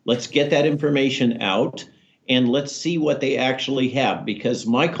 Let's get that information out and let's see what they actually have. Because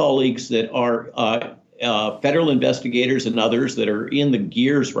my colleagues that are federal investigators and others that are in the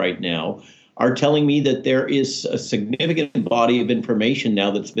gears right now are telling me that there is a significant body of information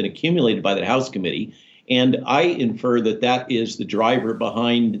now that's been accumulated by the House committee. And I infer that that is the driver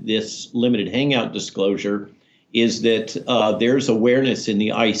behind this limited hangout disclosure, is that there's awareness in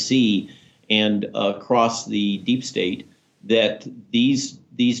the IC and across the deep state that these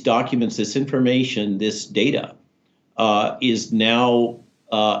documents, this information, this data is now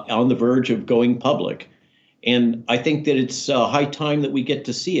on the verge of going public. And I think that it's high time that we get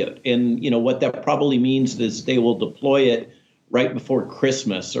to see it. And, what that probably means is they will deploy it right before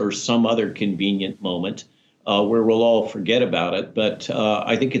Christmas or some other convenient moment where we'll all forget about it. But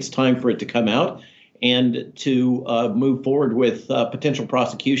I think it's time for it to come out and to move forward with potential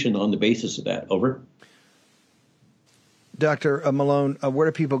prosecution on the basis of that. Over. Dr. Malone, where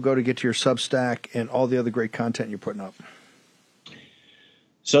do people go to get to your Substack and all the other great content you're putting up?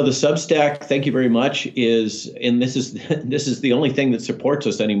 So the Substack, thank you very much, is, and this is the only thing that supports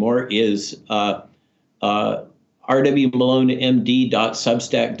us anymore, is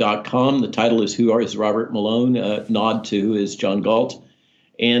rwmalonemd.substack.com. The title is Who is Robert Malone? Nod to who is John Galt.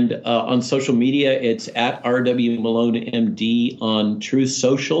 And on social media, it's at rwmalonemd on Truth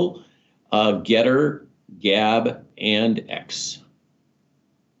Social, Getter, Gab, and X.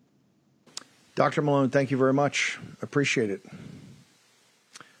 Dr. Malone, thank you very much. Appreciate it.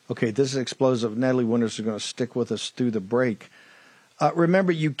 Okay, this is explosive. Natalie Winters is going to stick with us through the break.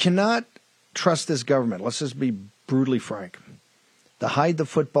 Remember, you cannot trust this government. Let's just be brutally frank. The hide the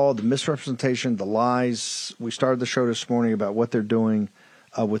football, the misrepresentation, the lies. We started the show this morning about what they're doing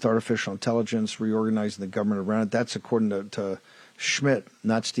with artificial intelligence, reorganizing the government around it. That's according to Schmidt,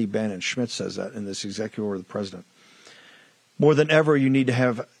 not Steve Bannon. Schmidt says that in this executive order of the president. More than ever, you need to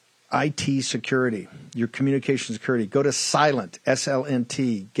have IT security, your communication security. Go to Silent,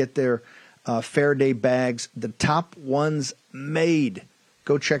 SLNT. Get their Faraday bags, the top ones made.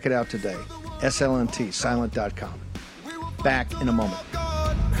 Go check it out today. SLNT, silent.com. Back in a moment.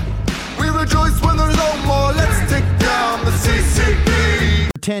 We rejoice when there's no more. Let's take down the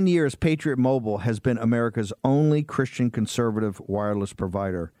CCP. For 10 years, Patriot Mobile has been America's only Christian conservative wireless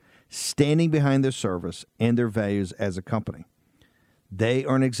provider, standing behind their service and their values as a company. They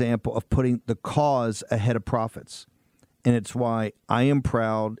are an example of putting the cause ahead of profits. And it's why I am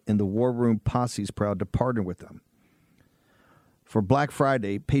proud and the War Room Posse is proud to partner with them. For Black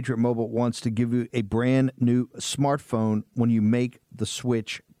Friday, Patriot Mobile wants to give you a brand new smartphone when you make the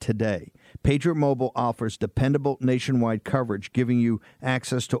switch today. Patriot Mobile offers dependable nationwide coverage, giving you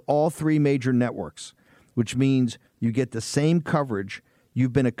access to all three major networks, which means you get the same coverage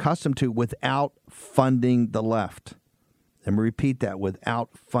you've been accustomed to without funding the left. Let me repeat that, without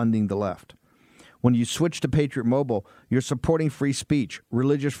funding the left. When you switch to Patriot Mobile, you're supporting free speech,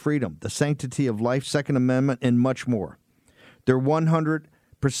 religious freedom, the sanctity of life, Second Amendment, and much more. Their 100%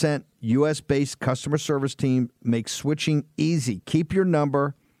 U.S.-based customer service team makes switching easy. Keep your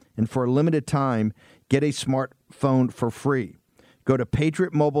number, and for a limited time, get a smartphone for free. Go to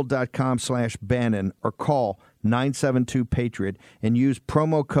patriotmobile.com/Bannon or call 972-PATRIOT and use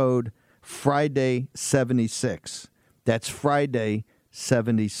promo code Friday76. That's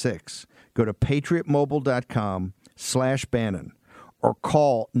Friday76. Go to patriotmobile.com/Bannon or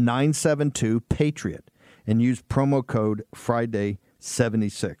call 972-PATRIOT and use promo code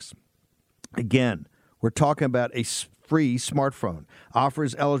Friday76. Again, we're talking about a free smartphone. Offer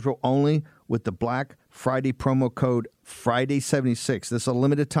is eligible only with the Black Friday promo code Friday76. This is a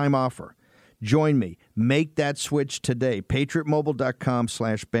limited time offer. Join me. Make that switch today.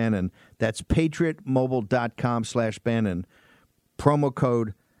 patriotmobile.com/Bannon. That's patriotmobile.com/Bannon. Promo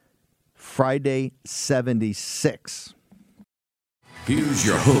code Friday76. Here's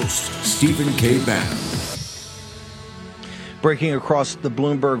your host, Stephen K. Bannon. Breaking across the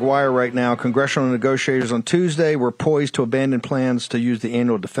Bloomberg wire right now, congressional negotiators on Tuesday were poised to abandon plans to use the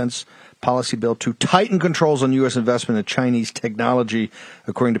annual defense policy bill to tighten controls on U.S. investment in Chinese technology,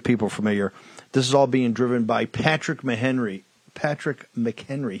 according to people familiar. This is all being driven by Patrick McHenry.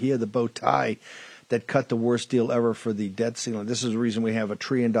 He had the bow tie that cut the worst deal ever for the debt ceiling. This is the reason we have $1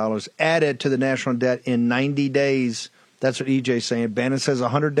 trillion added to the national debt in 90 days. That's what EJ's saying. Bannon says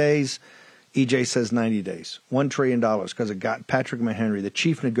 100 days. EJ says 90 days. $1 trillion because it got Patrick McHenry, the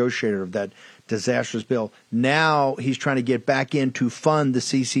chief negotiator of that disastrous bill. Now he's trying to get back in to fund the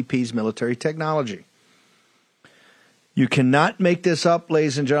CCP's military technology. You cannot make this up,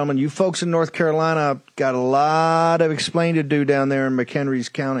 ladies and gentlemen. You folks in North Carolina got a lot of explaining to do down there in McHenry's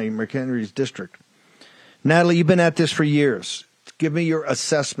county, McHenry's district. Natalie, you've been at this for years. Give me your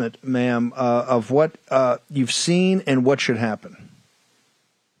assessment, ma'am, of what you've seen and what should happen.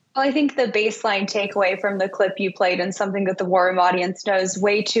 Well, I think the baseline takeaway from the clip you played, and something that the War Room audience knows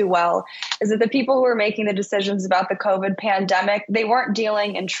way too well, is that the people who were making the decisions about the COVID pandemic, they weren't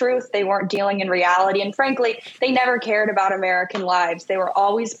dealing in truth, they weren't dealing in reality, and frankly, they never cared about American lives. They were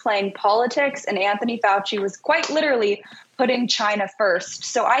always playing politics, and Anthony Fauci was quite literally putting China first.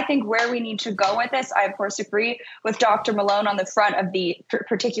 So I think where we need to go with this, I of course agree with Dr. Malone on the front of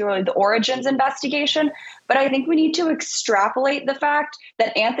particularly the origins investigation, but I think we need to extrapolate the fact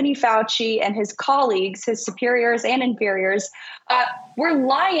that Anthony Fauci and his colleagues, his superiors and inferiors, were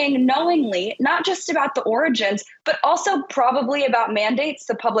lying knowingly, not just about the origins, but also probably about mandates,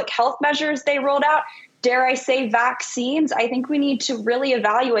 the public health measures they rolled out. Dare I say vaccines? I think we need to really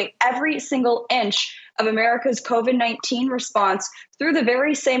evaluate every single inch of America's COVID-19 response through the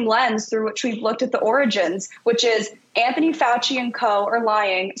very same lens through which we've looked at the origins, which is Anthony Fauci and co. are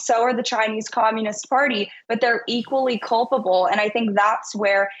lying, so are the Chinese Communist Party, but they're equally culpable. And I think that's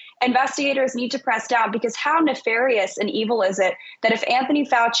where investigators need to press down, because how nefarious and evil is it that if Anthony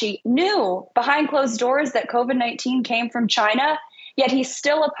Fauci knew behind closed doors that COVID-19 came from China, yet he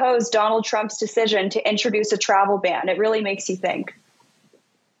still opposed Donald Trump's decision to introduce a travel ban? It really makes you think.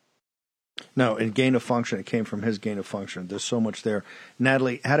 No, in gain of function, it came from his gain of function. There's so much there.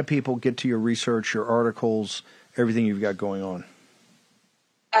 Natalie, how do people get to your research, your articles, everything you've got going on?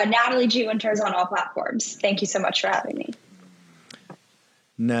 Natalie G. Winters on all platforms. Thank you so much for having me.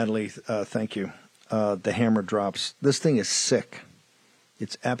 Natalie, thank you. The hammer drops. This thing is sick.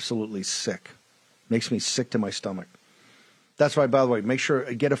 It's absolutely sick. Makes me sick to my stomach. That's why, by the way, make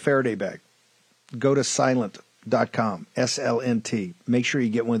sure, get a Faraday bag. Go to silent.com, SLNT. Make sure you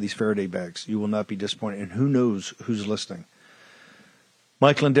get one of these Faraday bags. You will not be disappointed. And who knows who's listening.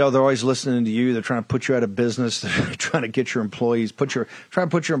 Mike Lindell, they're always listening to you. They're trying to put you out of business. They're trying to get your employees, trying to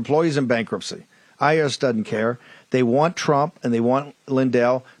put your employees in bankruptcy. IRS doesn't care. They want Trump and they want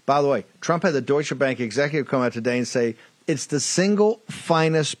Lindell. By the way, Trump had the Deutsche Bank executive come out today and say it's the single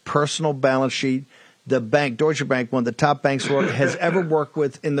finest personal balance sheet the bank, Deutsche Bank, one of the top banks has ever worked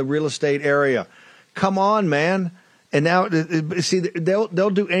with in the real estate area. Come on, man. And now, see, they'll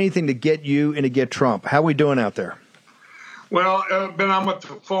do anything to get you and to get Trump. How are we doing out there? Well, I've been on the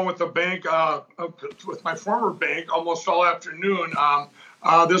phone with the bank, with my former bank, almost all afternoon.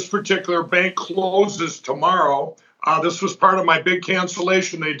 This particular bank closes tomorrow. This was part of my big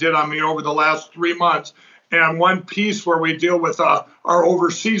cancellation they did on me over the last 3 months. and one piece where we deal with our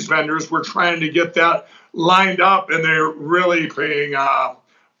overseas vendors. We're trying to get that lined up, and they're really paying, I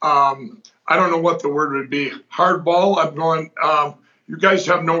don't know what the word would be, hardball. I'm going, you guys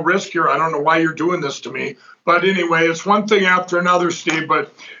have no risk here. I don't know why you're doing this to me. But anyway, it's one thing after another, Steve,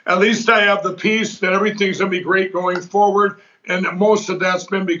 but at least I have the peace that everything's going to be great going forward. And most of that's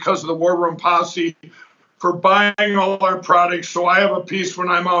been because of the War Room Posse for buying all our products. So I have a piece when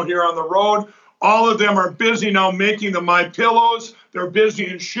I'm out here on the road. All of them are busy now making the My Pillows. They're busy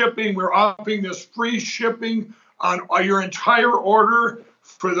in shipping. We're offering this free shipping on your entire order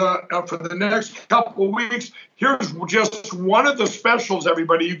for the next couple of weeks. Here's just one of the specials,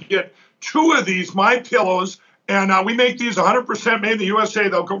 everybody. You get 2 of these My Pillows, and we make these 100% made in the USA.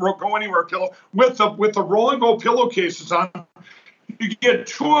 They'll go anywhere pillow with the roll and go pillowcases on. You get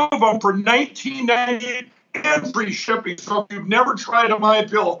 2 of them for $19.98 and free shipping. So if you've never tried a My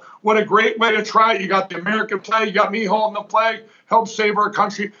Pillow, what a great way to try it. You got the American flag, you got me holding the flag, help save our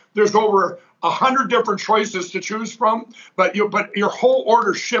country. There's over 100 different choices to choose from, but your whole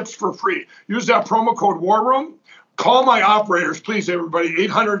order ships for free. Use that promo code War Room. Call my operators, please, everybody.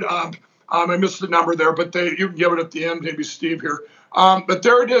 800. I missed the number there, but you can give it at the end. Maybe Steve here. But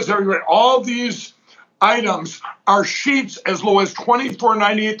there it is, everybody. All these items are sheets as low as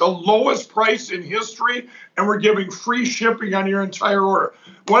 $24.98, the lowest price in history, and we're giving free shipping on your entire order.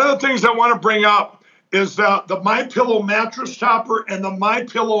 One of the things I want to bring up is that the My Pillow mattress topper and the My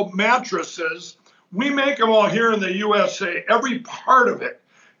Pillow mattresses, we make them all here in the USA, every part of it.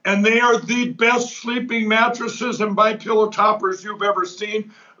 And they are the best sleeping mattresses and My Pillow toppers you've ever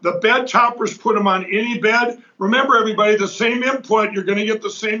seen. The bed toppers, put them on any bed. Remember, everybody, the same input, you're going to get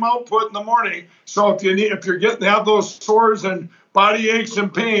the same output in the morning. So if you're getting to have those sores and body aches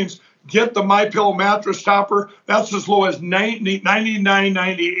and pains, get the My Pillow mattress topper. That's as low as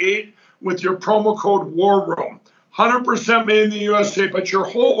 $99.98 with your promo code War Room. 100% made in the USA, but your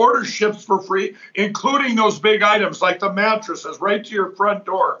whole order ships for free, including those big items like the mattresses right to your front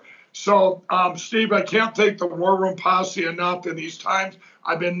door. So, Steve, I can't thank the War Room Posse enough in these times.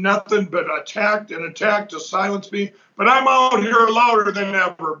 I've been nothing but attacked to silence me, but I'm out here louder than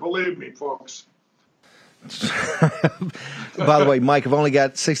ever, believe me, folks. By the way, Mike, I've only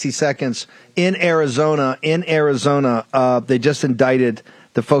got 60 seconds. In Arizona, they just indicted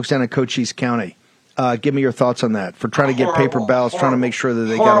the folks down in Cochise County. Give me your thoughts on that for trying to get paper ballots, trying to make sure that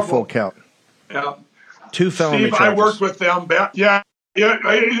they got a full count. Yeah. 2 felony Steve, charges. I worked with them back. Yeah,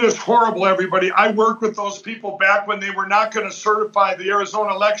 it is horrible, everybody. I worked with those people back when they were not going to certify the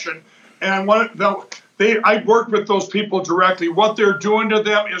Arizona election. And I worked with those people directly. What they're doing to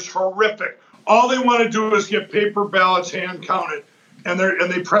them is horrific. All they want to do is get paper ballots hand counted. And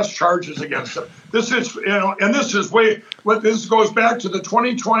they press charges against them. This is, and this goes back to the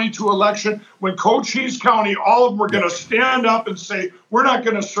 2022 election when Cochise County, all of them were going to stand up and say, we're not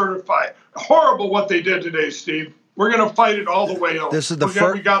going to certify. Horrible what they did today, Steve. We're going to fight it all the way out. This is the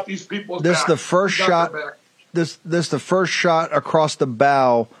we got these people. This is the first shot. This is the first shot across the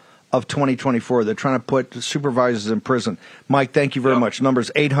bow of 2024. They're trying to put supervisors in prison. Mike, thank you very much.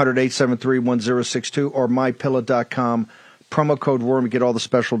 Numbers 800-873-1062 or mypillow.com. Promo code WORM to get all the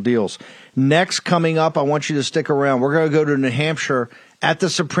special deals. Next, coming up, I want you to stick around. We're going to go to New Hampshire. At the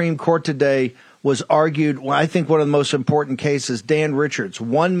Supreme Court today was argued, I think one of the most important cases, Dan Richards.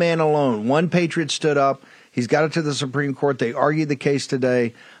 One man alone. One patriot stood up. He's got it to the Supreme Court. They argued the case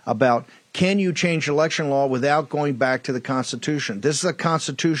today about can you change election law without going back to the Constitution. This is a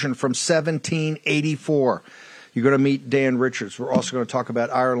Constitution from 1784. You're going to meet Dan Richards. We're also going to talk about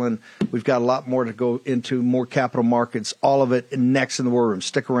Ireland. We've got a lot more to go into, more capital markets, all of it next in the War Room.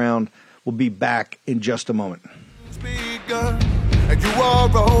 Stick around. We'll be back in just a moment. And you are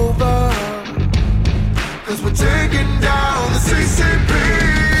over, 'cause we're taking down the CCP.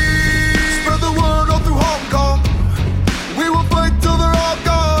 Spread the word all through Hong Kong. We will fight till they're all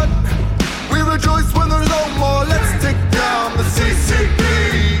gone. We rejoice when there's no more. Let's take down the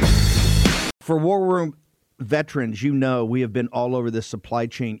CCP. For War Room veterans, we have been all over this supply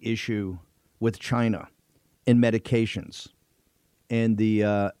chain issue with China and medications and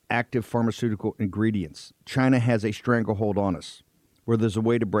the active pharmaceutical ingredients. China has a stranglehold on us where there's a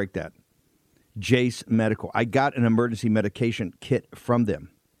way to break that. Jace Medical. I got an emergency medication kit from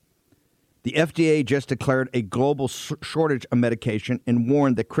them. The FDA just declared a global shortage of medication and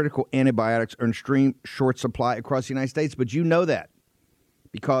warned that critical antibiotics are in extreme short supply across the United States. But you know that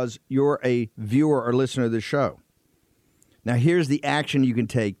because you're a viewer or listener of this show. Now, here's the action you can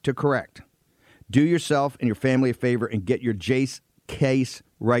take to correct. Do yourself and your family a favor and get your Jace case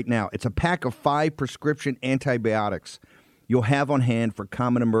right now. It's a pack of 5 prescription antibiotics you'll have on hand for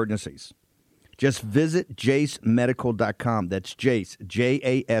common emergencies. Just visit JaceMedical.com. That's Jace,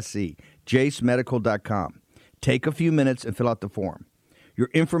 Jase, JaceMedical.com. Take a few minutes and fill out the form. Your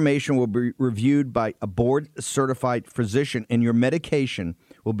information will be reviewed by a board-certified physician, and your medication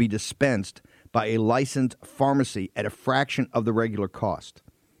will be dispensed by a licensed pharmacy at a fraction of the regular cost.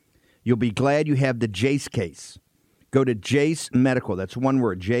 You'll be glad you have the Jace case. Go to Jace Medical, that's one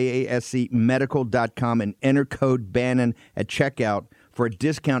word, Jase medical.com, and enter code Bannon at checkout for a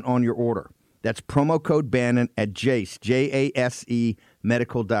discount on your order. That's promo code Bannon at Jace, Jase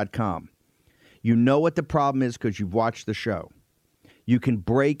medical.com. You know what the problem is because you've watched the show. You can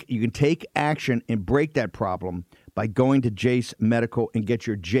take action and break that problem by going to Jace Medical and get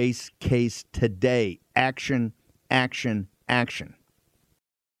your Jace case today. Action, action, action.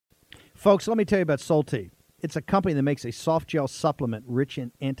 Folks, let me tell you about Solti. It's a company that makes a soft gel supplement rich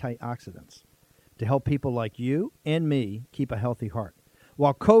in antioxidants to help people like you and me keep a healthy heart.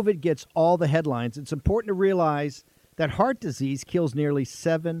 While COVID gets all the headlines, it's important to realize that heart disease kills nearly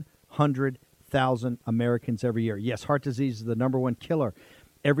 700,000 Americans every year. Yes, heart disease is the number one killer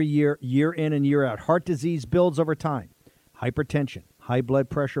every year, year in and year out. Heart disease builds over time. Hypertension, high blood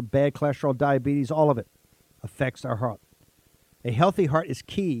pressure, bad cholesterol, diabetes, all of it affects our heart. A healthy heart is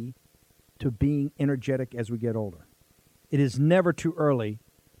key to being energetic as we get older. It is never too early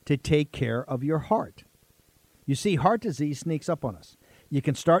to take care of your heart. You see, heart disease sneaks up on us. You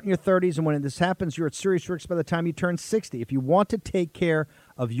can start in your 30s, and when this happens, you're at serious risk by the time you turn 60. If you want to take care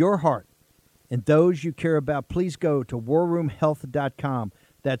of your heart and those you care about, please go to warroomhealth.com.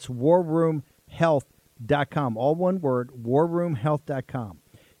 That's warroomhealth.com. All one word, warroomhealth.com.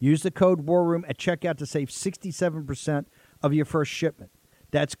 Use the code WARROOM at checkout to save 67% of your first shipment.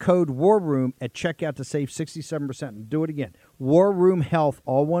 That's code WARROOM at checkout to save 67%. And do it again. War Room Health,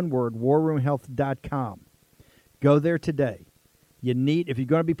 all one word, warroomhealth.com. Go there today. If you're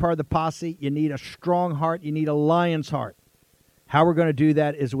going to be part of the posse, you need a strong heart. You need a lion's heart. How we're going to do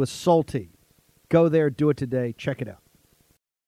that is with Solti. Go there, do it today. Check it out.